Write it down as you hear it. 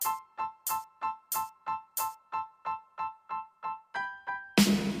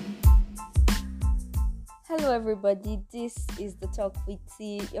Hello, everybody. This is the Talk with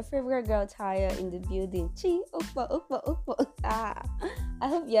T, your favorite girl Taya in the building. Chi, opa, opa, opa. I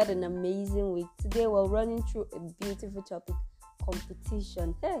hope you had an amazing week. Today, we're running through a beautiful topic: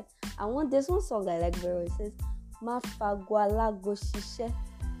 competition. Hey, there's one song I like very well. It says, "Mafagwala go shishe,"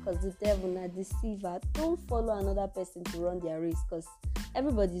 because the devil na deceiver. Don't follow another person to run their race, because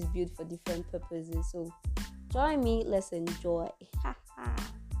everybody's built for different purposes. So, join me. Let's enjoy.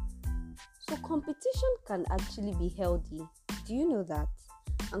 So competition can actually be healthy. Do you know that?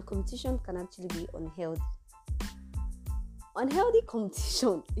 And competition can actually be unhealthy. Unhealthy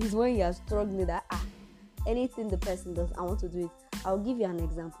competition is when you are struggling that anything the person does, I want to do it. I'll give you an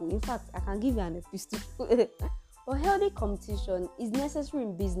example. In fact, I can give you an epistle. But healthy competition is necessary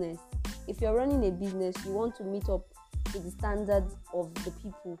in business. If you're running a business, you want to meet up to the standards of the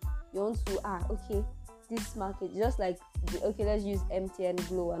people. You want to this market, just like let's use MTN,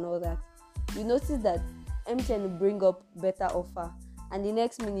 Glo and all that. You notice that MTN will bring up better offer, and the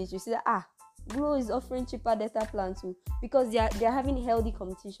next minute you see that Glo is offering cheaper data plan too, because they're having healthy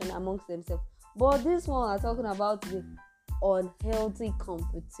competition amongst themselves. But this one I'm talking about the unhealthy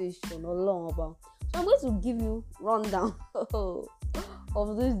competition along about. So I'm going to give you rundown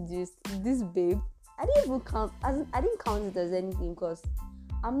of this babe. I didn't count it as anything, because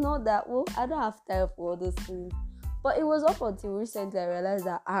I'm not that well. I don't have time for all those things. But it was up until recently I realized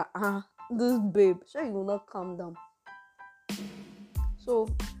that this babe, sure you will not calm down. So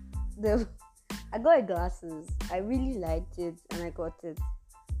I got glasses. I really liked it and I got it.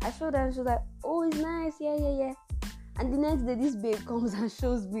 I showed her and she was like, "Oh, it's nice, yeah." And the next day this babe comes and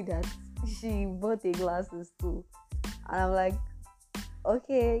shows me that she bought the glasses too. And I'm like,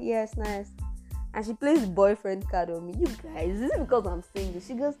 okay, yes, nice. And she plays boyfriend card on me. You guys, is it because I'm single?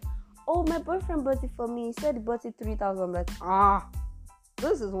 She goes, "Oh, my boyfriend bought it for me. He said he bought it 3,000. I'm like,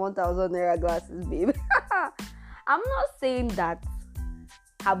 this is 1,000 naira glasses, babe. I'm not saying that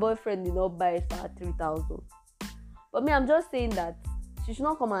her boyfriend did not buy it for her 3,000. But me, I'm just saying that she should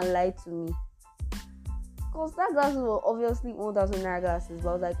not come and lie to me. Because that glasses were obviously 1,000 naira glasses. But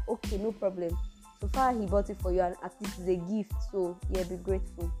I was like, okay, no problem. So far, he bought it for you, and at least it's a gift. So, yeah, be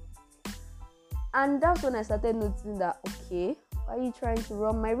grateful. And that's when I started noticing that, okay, why are you trying to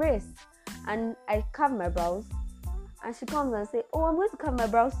run my race? And I carved my brows. And she comes and says, "Oh, I'm going to carve my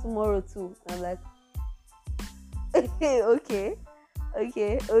brows tomorrow too." And I'm like, okay,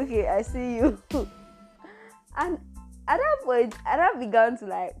 I see you. And at that point, I began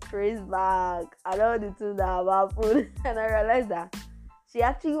to trace back and all the things that have happened. And I realized that she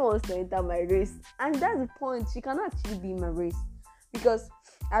actually wants to enter my race. And that's the point. She cannot actually be in my race. Because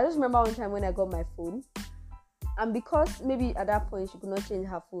I just remember one time when I got my phone. And because maybe at that point she could not change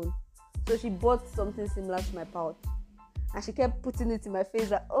her phone, so she bought something similar to my pouch. And she kept putting it in my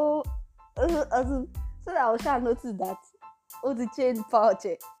face like, so that I was trying to notice that, the change pouch.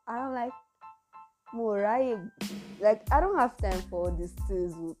 And I'm like, Morai, I don't have time for all these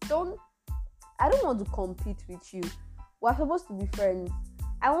things. I don't want to compete with you. We're supposed to be friends.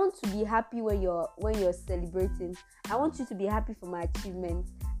 I want to be happy when you're celebrating. I want you to be happy for my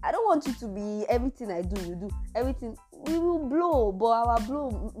achievements. I don't want you to be everything I do, you do. Everything, we will blow, but our blow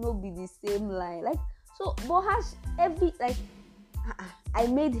will not be the same line. I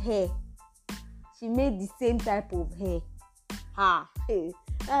made hair. She made the same type of hair.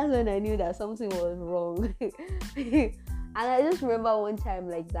 That's when I knew that something was wrong. And I just remember one time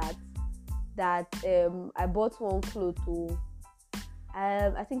like that I bought one clothes to,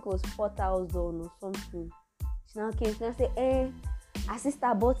 I think it was 4,000 or something. She now came, she now said, her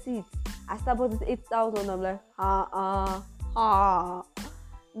sister bought it. I sister bought it 8,000. I'm like,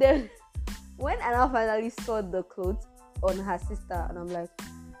 Then when I now finally saw the clothes on her sister, and I'm like,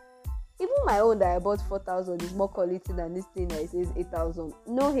 even my own that I bought 4,000 is more quality than this thing that says 8,000.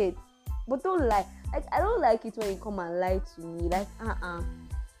 No hate, but don't lie. I don't like it when you come and lie to me.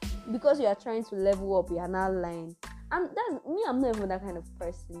 Because you are trying to level up, you are not lying. And that's me. I'm not even that kind of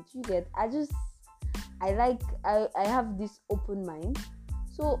person. Do you get? I have this open mind.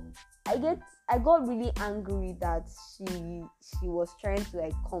 So I got really angry that she was trying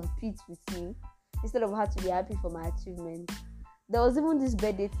to compete with me instead of her to be happy for my achievement. There was even this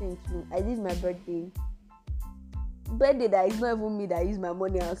birthday thing too. I did my birthday that is not even me that use my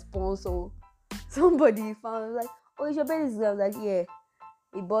money and sponsor. Somebody found like, "Oh, it's your birthday." I was like, "Yeah."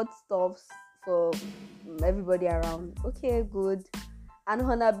 He bought stuffs for everybody around. Okay, good. And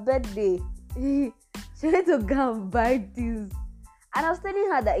on her birthday, she went to go and buy things. And I was telling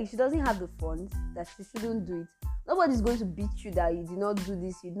her that if she doesn't have the funds, that she shouldn't do it. Nobody's going to beat you that you did not do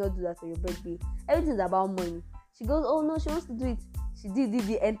this, you did not do that for your birthday. Everything's about money. She goes, "Oh no, she wants to do it." She did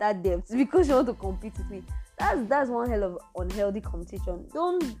enter debt because she wants to compete with me. That's one hell of unhealthy competition.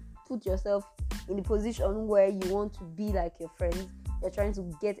 Don't put yourself in the position where you want to be like your friends. You're trying to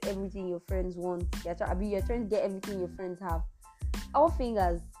get everything your friends want. You're trying to get everything your friends have. All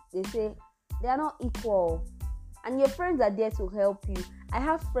fingers, they say, they are not equal, and your friends are there to help you. I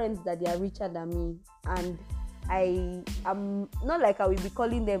have friends that they are richer than me, and I am not like I will be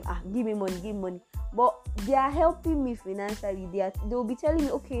calling them, give me money, give me money, but they are helping me financially. They will be telling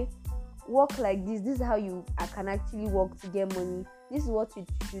me, okay, work like this. This is how I can actually work to get money. This is what you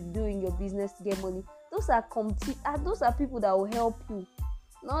should do in your business to get money. Those are people that will help you.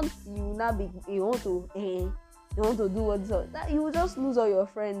 Not you now be you want to do what so that you will just lose all your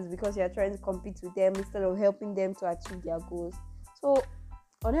friends because you're trying to compete with them instead of helping them to achieve their goals. So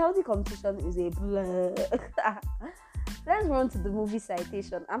unhealthy competition is a blur. Let's run to the movie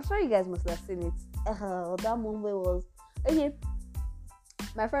Citation. I'm sure you guys must have seen it. That movie was okay.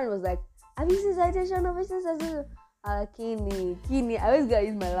 My friend was like, have you seen Citation? Have you seen Citation? Kini. I always gotta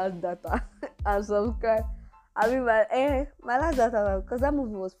use my last data and subscribe. I mean my last data, because that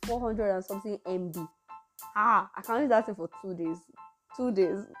movie was 400 and something MB. I can use that thing for 2 days. 2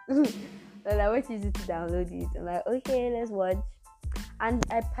 days. Then I went to use it to download it. I'm like, okay, let's watch. And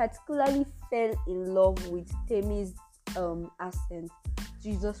I particularly fell in love with Temi's accent.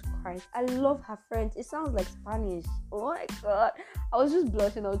 Jesus Christ, I love her French. It sounds like Spanish. Oh my god, I was just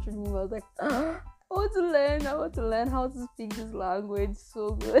blushing out through the movie. I was like, I want to learn how to speak this language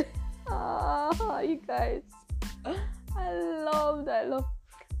so good. You guys, I love.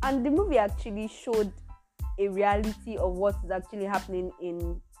 And the movie actually showed a reality of what is actually happening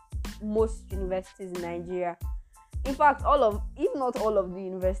in most universities in Nigeria. In fact, if not all of the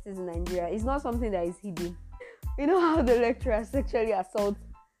universities in Nigeria, it's not something that is hidden. You know how the lecturers sexually assault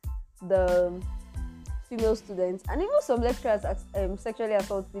the female students, and even some lecturers sexually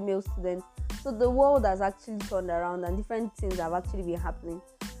assault the male students. So the world has actually turned around, and different things have actually been happening.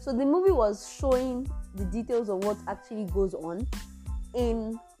 So the movie was showing the details of what actually goes on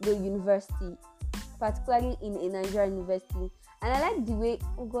in the university, particularly in a Nigerian university. And I like the way,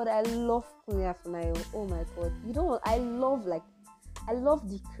 oh god, I love Kunle Afolayan. Oh my god, I love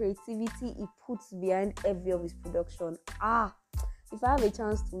the creativity he puts behind every of his production. If I have a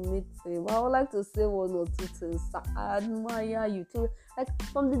chance to meet him, I would like to say one or two things. I admire you too. Like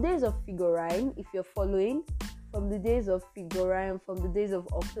from the days of Figurine, if you're following, from the days of Figurine, from the days of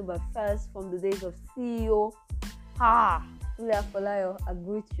October 1st, from the days of CEO. Kunle Afolayan, I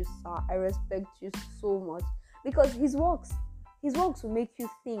greet you, sir. I respect you so much. Because his works will make you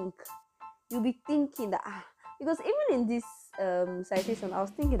think. You'll be thinking that, because even in this citation, I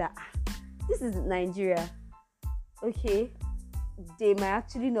was thinking that, this is Nigeria. Okay, they might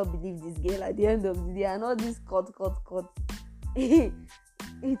actually not believe this girl at the end of the day, and all this cut.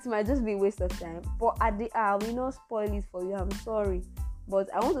 It might just be a waste of time. But at the we not spoil it for you. I'm sorry, but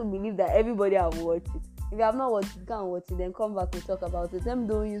I want to believe that everybody have watched it. If you have not watched it, go and watch it. Then come back and talk about it. Them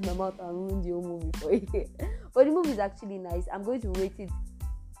don't use my mouth and ruin the whole movie for you. But the movie is actually nice. I'm going to rate it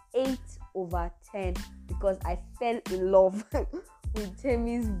 8/10 because I fell in love with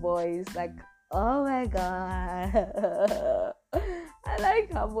Temi's voice. Like, oh my god. I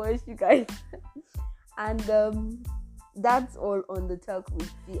like her voice, you guys. And that's all on the talk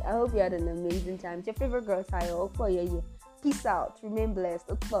with T. I hope you had an amazing time. It's your favorite girl, Tayo. Peace out. Remain blessed.